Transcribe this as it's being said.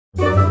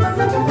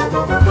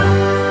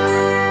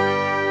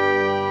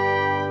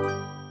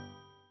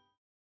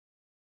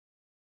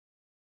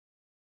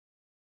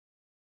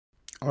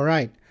All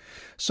right.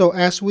 So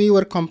as we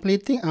were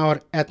completing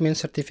our admin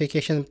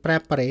certification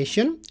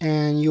preparation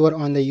and you are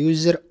on the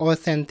user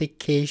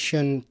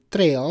authentication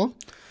trail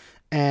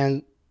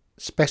and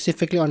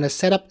specifically on the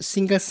setup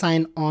single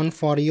sign-on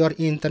for your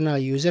internal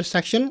user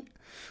section,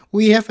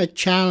 we have a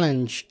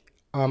challenge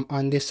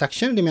on this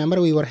section.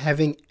 Remember, we were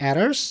having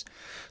errors.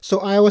 So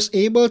I was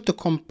able to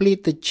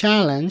complete the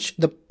challenge.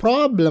 The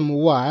problem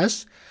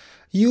was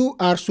you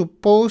are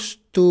supposed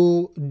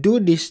to do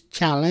this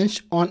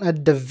challenge on a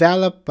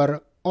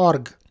developer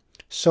org.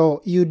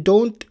 So you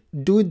don't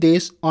do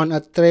this on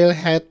a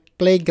Trailhead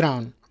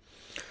playground.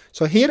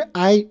 So here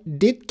I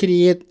did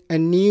create a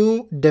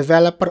new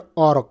developer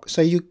org.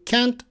 So you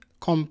can't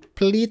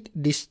complete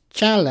this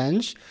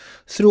challenge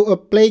through a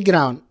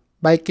playground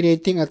by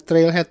creating a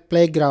Trailhead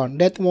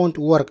playground. That won't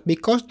work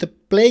because the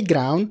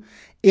playground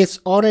is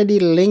already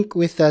linked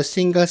with a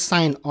single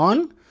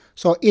sign-on.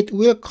 So it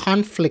will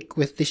conflict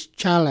with this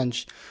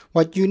challenge.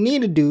 What you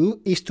need to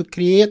do is to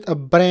create a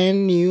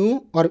brand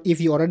new, or if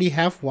you already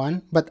have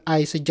one, but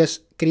I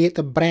suggest create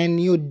a brand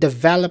new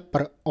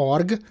developer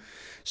org.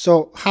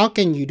 So how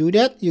can you do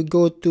that? You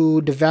go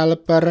to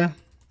developer,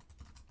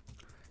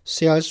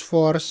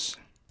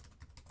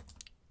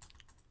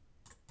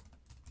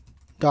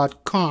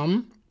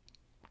 salesforce.com,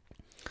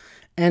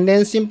 and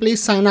then simply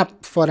sign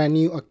up for a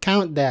new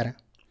account there.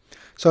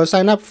 So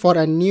sign up for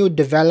a new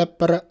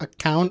developer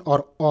account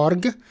or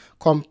org,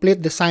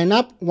 complete the sign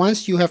up.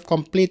 Once you have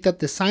completed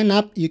the sign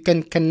up, you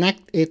can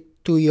connect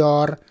it to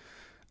your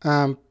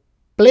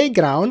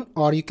playground,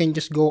 or you can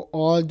just go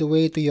all the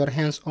way to your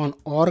hands-on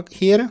org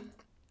here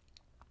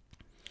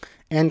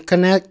and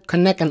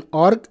connect an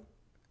org.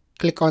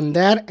 Click on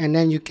there and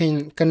then you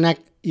can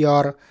connect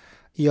your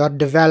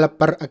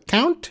developer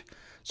account.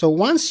 So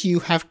once you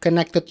have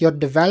connected your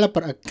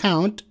developer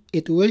account,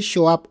 it will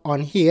show up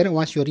on here.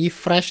 Once you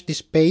refresh this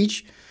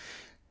page,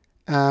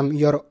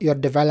 your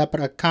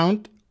developer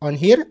account on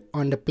here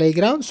on the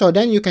playground. So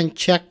then you can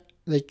check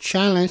the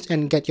challenge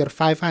and get your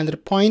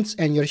 500 points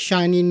and your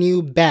shiny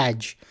new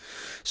badge.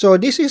 So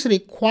this is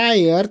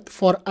required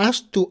for us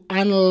to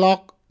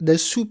unlock the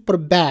super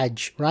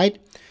badge, right?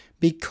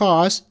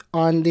 Because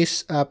on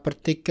this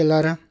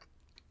particular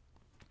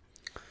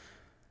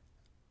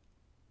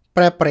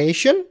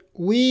preparation,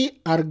 we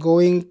are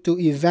going to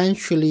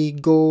eventually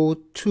go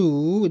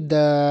to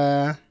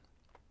the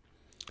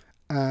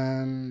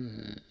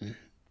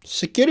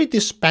security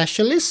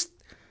specialist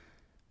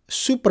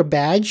super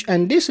badge,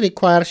 and this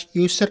requires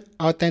user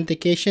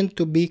authentication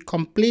to be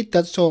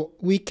completed so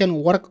we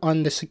can work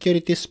on the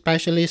security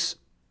specialist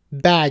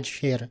badge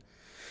here.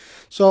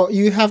 So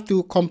you have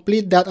to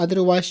complete that,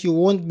 otherwise you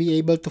won't be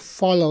able to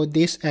follow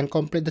this and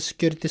complete the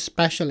security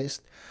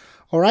specialist.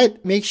 All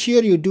right, make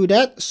sure you do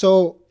that.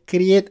 So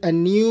create a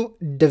new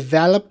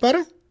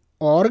developer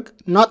org,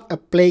 not a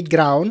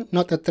playground,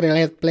 not a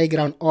Trailhead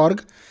playground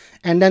org,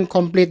 and then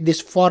complete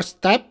these 4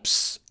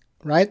 steps,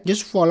 right?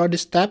 Just follow the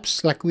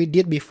steps like we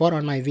did before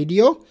on my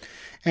video,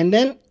 and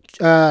then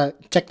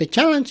check the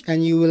challenge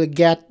and you will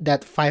get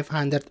that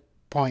 500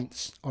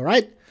 points. All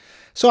right.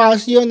 So I'll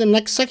see you in the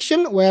next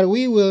section where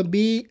we will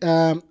be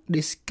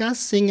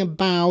discussing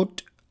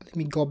about, let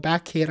me go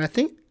back here, I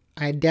think,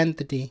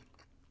 identity.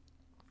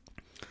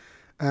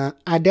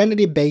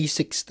 Identity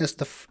basics, that's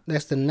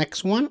the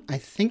next one, I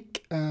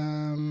think.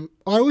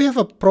 Or we have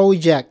a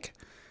project.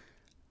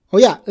 Oh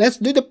yeah, let's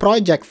do the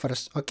project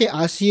first. Okay,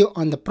 I'll see you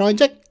on the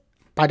project.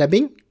 Bada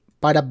bing,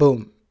 bada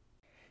boom.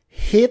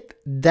 Hit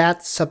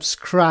that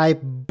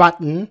subscribe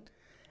button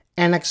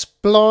and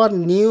explore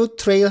new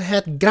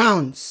Trailhead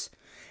grounds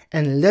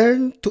and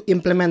learn to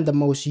implement the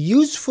most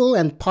useful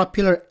and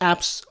popular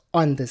apps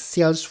on the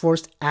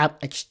Salesforce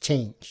App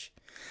Exchange.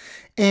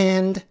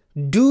 And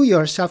do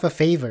yourself a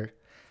favor.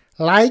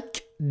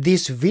 Like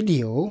this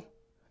video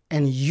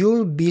and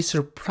you'll be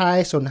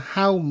surprised on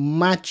how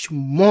much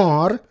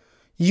more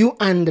you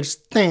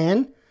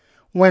understand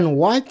when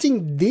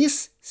watching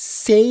this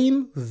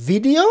same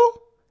video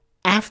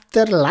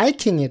after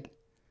liking it.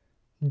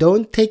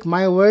 Don't take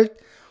my word.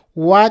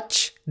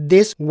 Watch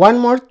this one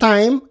more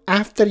time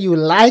after you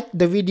like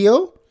the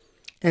video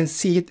and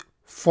see it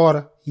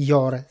for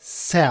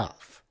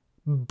yourself.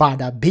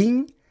 Bada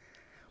bing,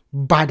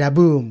 bada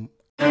boom.